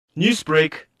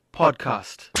Newsbreak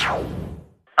Podcast.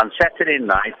 On Saturday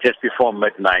night, just before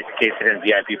midnight, KZN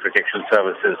VIP Protection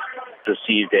Services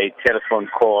received a telephone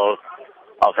call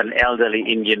of an elderly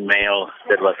Indian male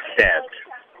that was stabbed.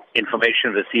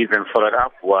 Information received and followed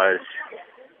up was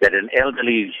that an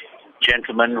elderly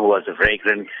gentleman who was a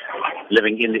vagrant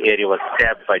living in the area was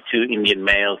stabbed by two Indian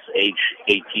males aged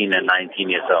 18 and 19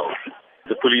 years old.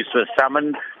 The police were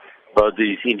summoned. Both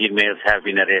these Indian males have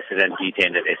been arrested and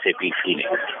detained at SABC Phoenix.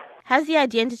 Has the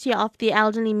identity of the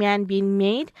elderly man been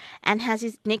made, and has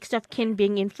his next of kin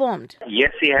been informed?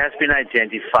 Yes, he has been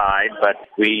identified, but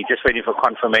we're just waiting for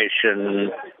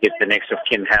confirmation if the next of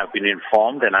kin have been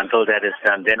informed, and until that is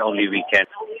done, then only we can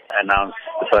announce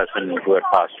the person who had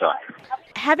passed on.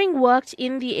 Having worked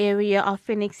in the area of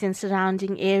Phoenix and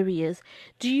surrounding areas,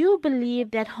 do you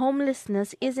believe that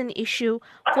homelessness is an issue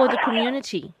for the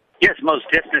community? Yes, most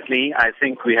definitely. I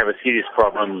think we have a serious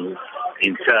problem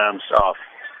in terms of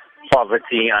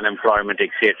poverty, unemployment,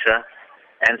 etc.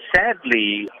 And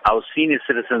sadly, our senior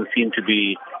citizens seem to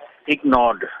be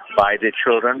ignored by their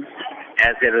children.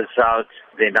 As a result,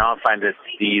 they now find that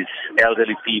these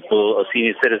elderly people or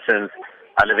senior citizens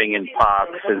are living in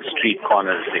parks and street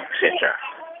corners, etc.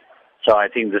 So I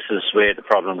think this is where the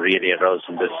problem really arose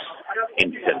in this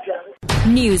incident.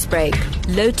 Newsbreak,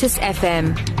 Lotus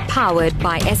FM, powered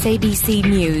by SABC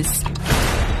News.